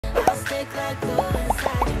music like glue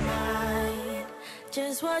inside your mind.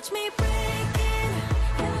 Just watch me break it.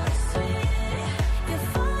 You're sweet. You're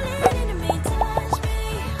falling into me, touch me.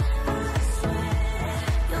 I swear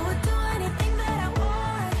you would do anything that I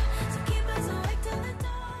want. So keep us awake till the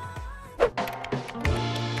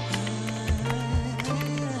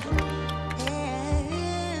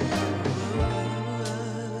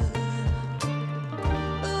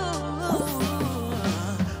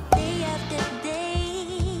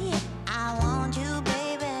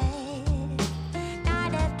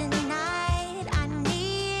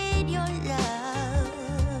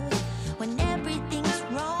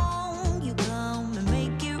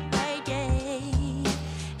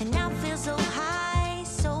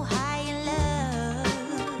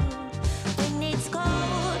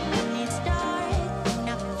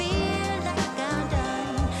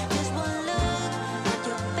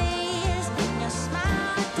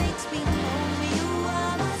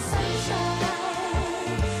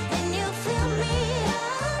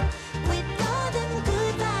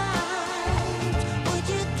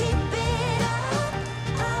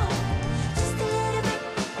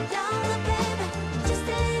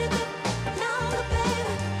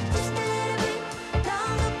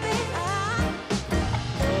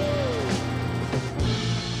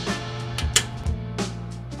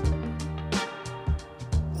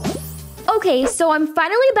Okay, so I'm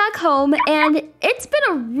finally back home, and it's been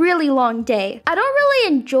a really long day. I don't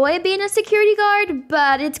really enjoy being a security guard,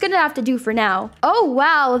 but it's gonna have to do for now. Oh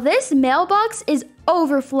wow, this mailbox is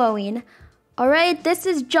overflowing. All right, this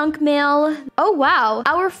is junk mail. Oh wow,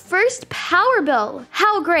 our first power bill.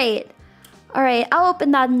 How great. All right, I'll open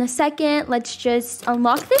that in a second. Let's just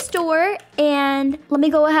unlock this door, and let me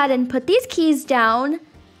go ahead and put these keys down.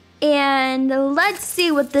 And let's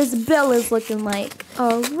see what this bill is looking like.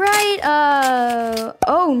 All right,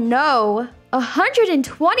 oh no.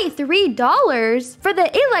 $123 for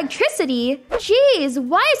the electricity? Jeez,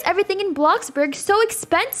 why is everything in Bloxburg so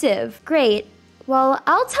expensive? Great. Well,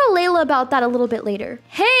 I'll tell Layla about that a little bit later.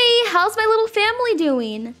 Hey, how's my little family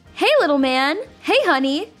doing? Hey, little man. Hey,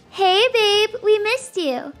 honey. Hey, babe, we missed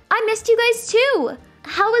you. I missed you guys too.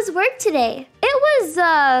 How was work today? It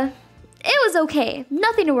was okay.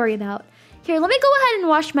 Nothing to worry about. Here, let me go ahead and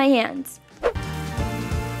wash my hands.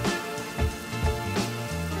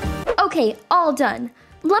 Okay, all done.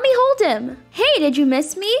 Let me hold him. Hey, did you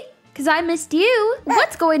miss me? Because I missed you.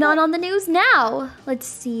 What's going on the news now? Let's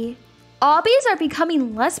see. Obbies are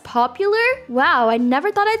becoming less popular? Wow, I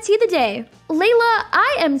never thought I'd see the day. Layla,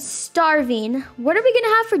 I am starving. What are we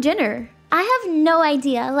gonna have for dinner? I have no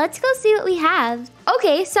idea. Let's go see what we have.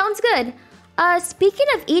 Okay, sounds good. Speaking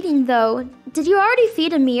of eating though, did you already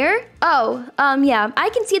feed Amir? Oh, yeah, I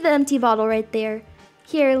can see the empty bottle right there.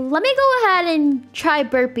 Here, let me go ahead and try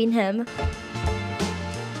burping him.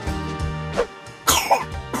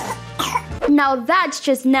 Now that's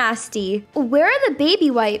just nasty. Where are the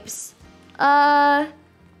baby wipes? Oh,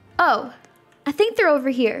 I think they're over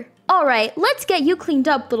here. All right, let's get you cleaned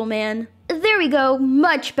up, little man. There we go,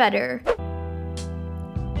 much better.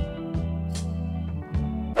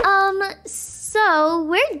 So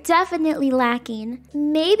we're definitely lacking.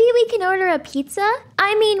 Maybe we can order a pizza?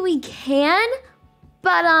 I mean, we can,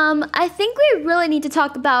 but I think we really need to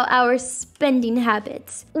talk about our spending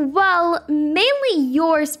habits. Well, mainly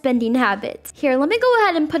your spending habits. Here, let me go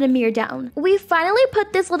ahead and put Amir down. We finally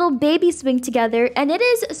put this little baby swing together, and it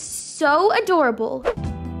is so adorable.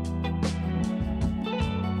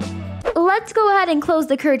 Let's go ahead and close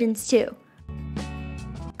the curtains too,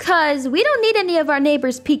 cause we don't need any of our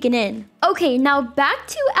neighbors peeking in. Okay, now back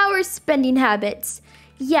to our spending habits.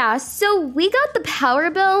 Yeah, so we got the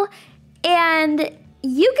power bill, and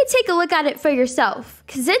you could take a look at it for yourself,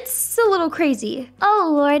 cause it's a little crazy.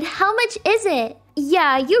 Oh Lord, how much is it?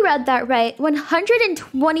 Yeah, you read that right,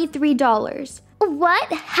 $123.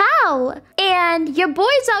 What? How? And your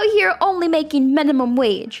boy's out here only making minimum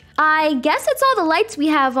wage. I guess it's all the lights we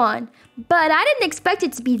have on, but I didn't expect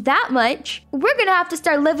it to be that much. We're gonna have to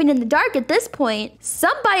start living in the dark at this point.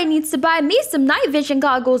 Somebody needs to buy me some night vision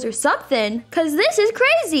goggles or something, cause this is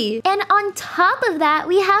crazy. And on top of that,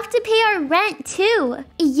 we have to pay our rent too.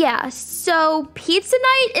 Yeah, so pizza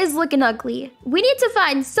night is looking ugly. We need to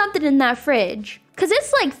find something in that fridge, cause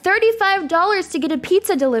it's like $35 to get a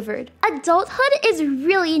pizza delivered. Adulthood is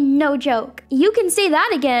really no joke. You can say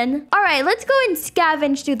that again. All right, let's go and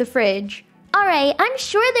scavenge through the fridge. All right, I'm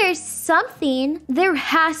sure there's something. There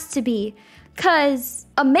has to be, cause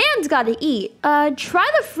a man's gotta eat. Try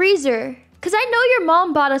the freezer, cause I know your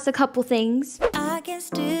mom bought us a couple things. I can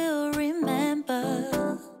still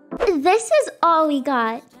remember. This is all we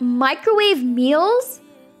got. Microwave meals?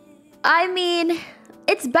 I mean,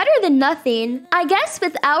 It's better than nothing. I guess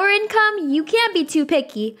with our income, you can't be too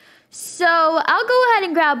picky. So I'll go ahead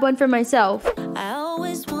and grab one for myself. I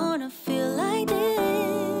always wanna feel like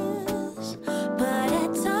this, but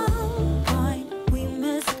at some point we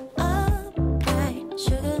mess up, right,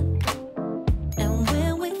 sugar? And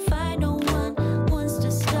when we fight, no one wants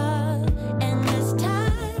to stop, and as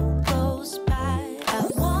time goes by, I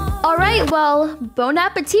want. All right, well, bon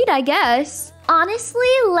appetit, I guess. Honestly,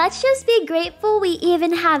 let's just be grateful we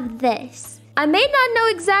even have this. I may not know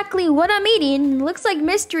exactly what I'm eating. Looks like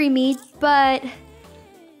mystery meat, but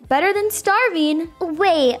better than starving.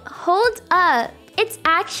 Wait, hold up. It's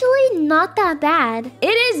actually not that bad.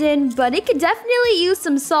 It isn't, but it could definitely use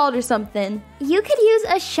some salt or something. You could use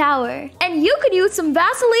a shower. And you could use some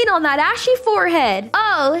Vaseline on that ashy forehead.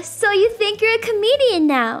 Oh, so you think you're a comedian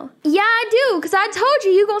now? Yeah, I do, because I told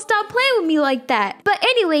you gonna stop playing with me like that. But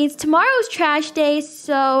anyways, tomorrow's trash day,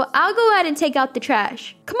 so I'll go ahead and take out the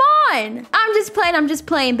trash. Come on! I'm just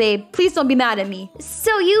playing, babe. Please don't be mad at me.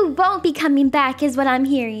 So you won't be coming back is what I'm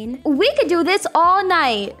hearing. We could do this all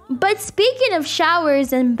night. But speaking of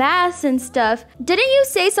showers and baths and stuff, didn't you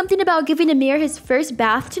say something about giving Amir his first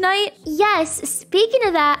bath tonight? Yes, speaking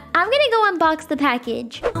of that, I'm gonna go unbox the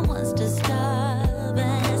package. Wants to stop,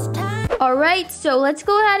 and it's time. Alright, so let's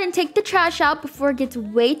go ahead and take the trash out before it gets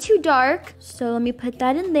way too dark. So let me put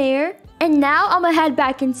that in there. And now I'm gonna head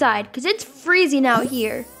back inside because it's freezing out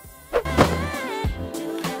here.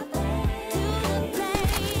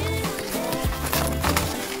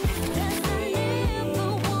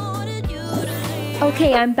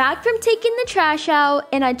 Okay, I'm back from taking the trash out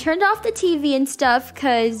and I turned off the TV and stuff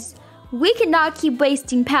because we cannot keep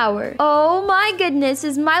wasting power. Oh my goodness,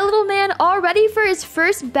 is my little man all ready for his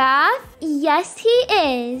first bath? Yes, he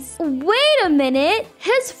is. Wait a minute,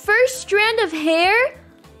 his first strand of hair?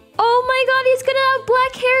 Oh my god, he's gonna have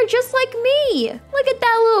black hair just like me. Look at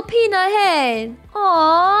that little peanut head.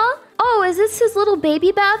 Aww. Oh, is this his little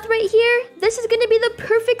baby bath right here? This is gonna be the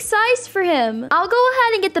perfect size for him. I'll go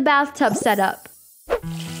ahead and get the bathtub set up.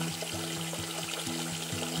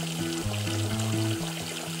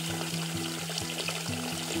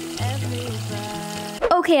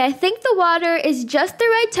 Okay, I think the water is just the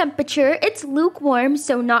right temperature. It's lukewarm,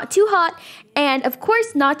 so not too hot, and of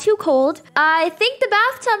course not too cold. I think the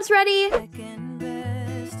bathtub's ready.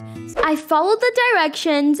 I followed the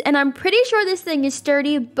directions, and I'm pretty sure this thing is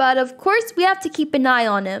sturdy, but of course we have to keep an eye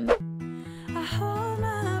on him. I hold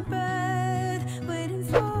my breath, waiting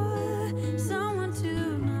for someone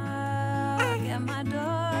to knock at my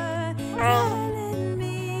door, telling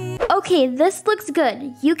me. Okay, this looks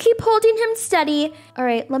good. You keep holding him steady. All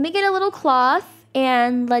right, let me get a little cloth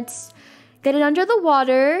and let's get it under the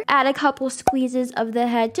water. Add a couple squeezes of the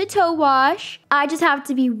head to toe wash. I just have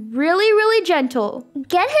to be really, really gentle.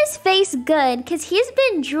 Get his face good, because he's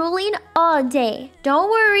been drooling all day. Don't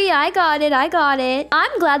worry, I got it.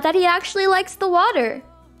 I'm glad that he actually likes the water.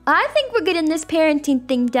 I think we're getting this parenting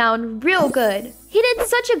thing down real good. He did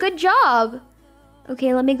such a good job.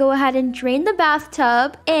 Okay, let me go ahead and drain the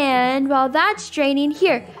bathtub. And while that's draining,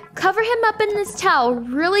 here, cover him up in this towel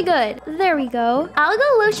really good. There we go. I'll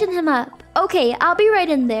go lotion him up. Okay, I'll be right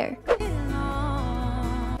in there.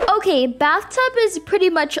 Okay, bathtub is pretty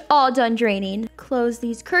much all done draining. Close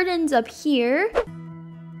these curtains up here.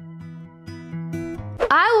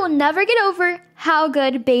 I will never get over how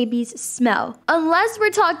good babies smell. Unless we're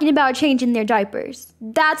talking about changing their diapers.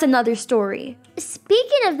 That's another story.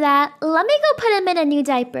 Speaking of that, let me go put him in a new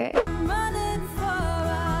diaper. Running for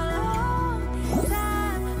a long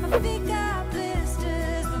time, my feet got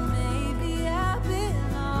blisters, but maybe I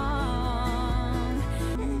belong.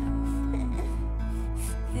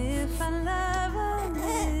 If I love a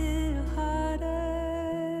little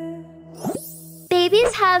harder.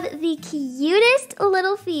 Babies have the cutest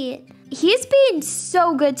little feet. He's being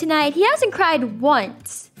so good tonight. He hasn't cried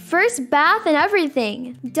once. First bath and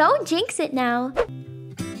everything. Don't jinx it now.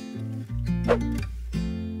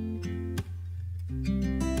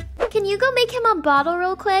 Can you go make him a bottle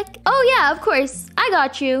real quick? Oh yeah, of course. I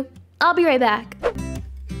got you. I'll be right back.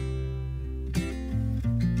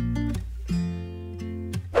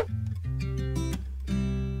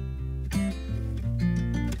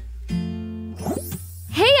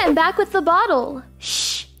 Hey, I'm back with the bottle.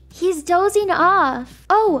 Shh, he's dozing off.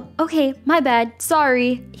 Oh, okay, my bad.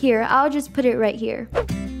 Sorry. Here, I'll just put it right here.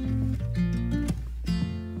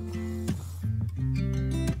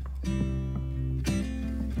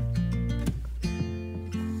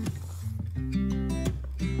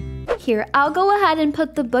 Here, I'll go ahead and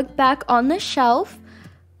put the book back on the shelf.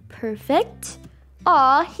 Perfect.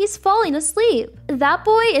 Aw, he's falling asleep. That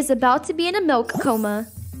boy is about to be in a milk coma.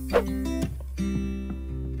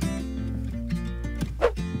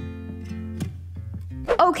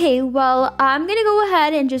 Okay, well, I'm gonna go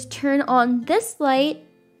ahead and just turn on this light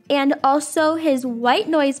and also his white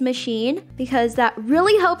noise machine because that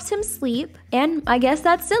really helps him sleep. And I guess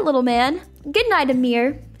that's it, little man. Good night,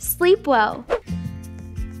 Amir. Sleep well.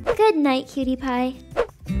 Good night, cutie pie.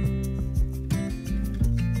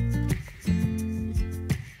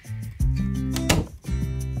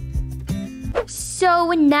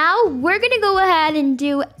 So now we're gonna go ahead and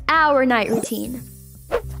do our night routine.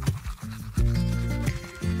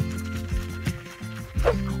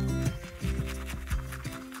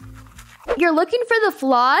 You're looking for the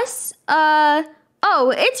floss? Oh,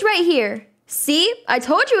 it's right here. See? I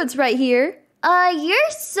told you it's right here. You're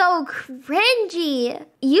so cringy.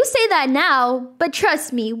 You say that now, but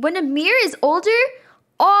trust me, when Amir is older,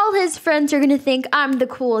 all his friends are gonna think I'm the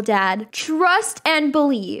cool dad. Trust and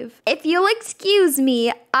believe. If you'll excuse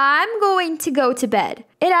me, I'm going to go to bed.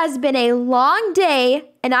 It has been a long day,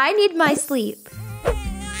 and I need my sleep.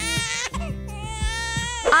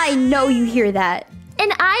 I know you hear that.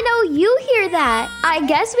 And I know you hear that. I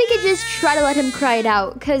guess we could just try to let him cry it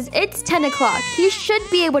out, because it's 10 o'clock. He should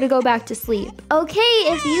be able to go back to sleep. Okay,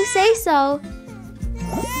 if you say so.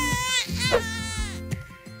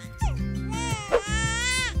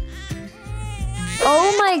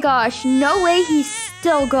 Oh my gosh, no way he's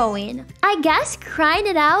still going. I guess crying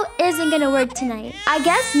it out isn't gonna work tonight. I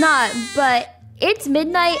guess not, but it's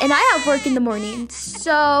midnight and I have work in the morning.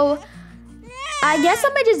 So I guess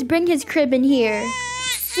I'm gonna just bring his crib in here.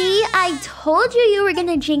 See, I told you were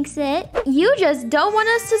gonna jinx it. You just don't want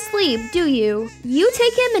us to sleep, do you? You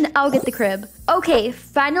take him and I'll get the crib. Okay,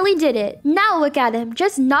 finally did it. Now look at him,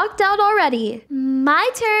 just knocked out already. My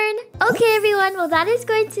turn. Okay, everyone, well that is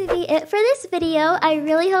going to be it for this video. I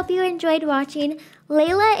really hope you enjoyed watching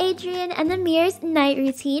Layla, Adrian, and Amir's night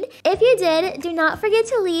routine. If you did, do not forget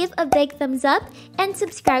to leave a big thumbs up and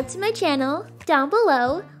subscribe to my channel down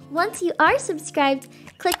below. Once you are subscribed,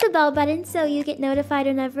 click the bell button so you get notified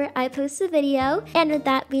whenever I post a video. And with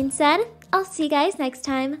that being said, I'll see you guys next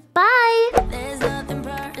time. Bye! There's nothing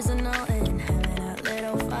personal in having a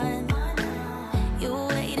little fun. You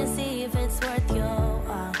wait and see if it's worth your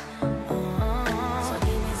while. So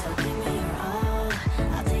give me your all.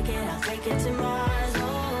 I'll take it to Mars.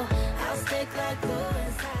 Oh, I'll stick like glue.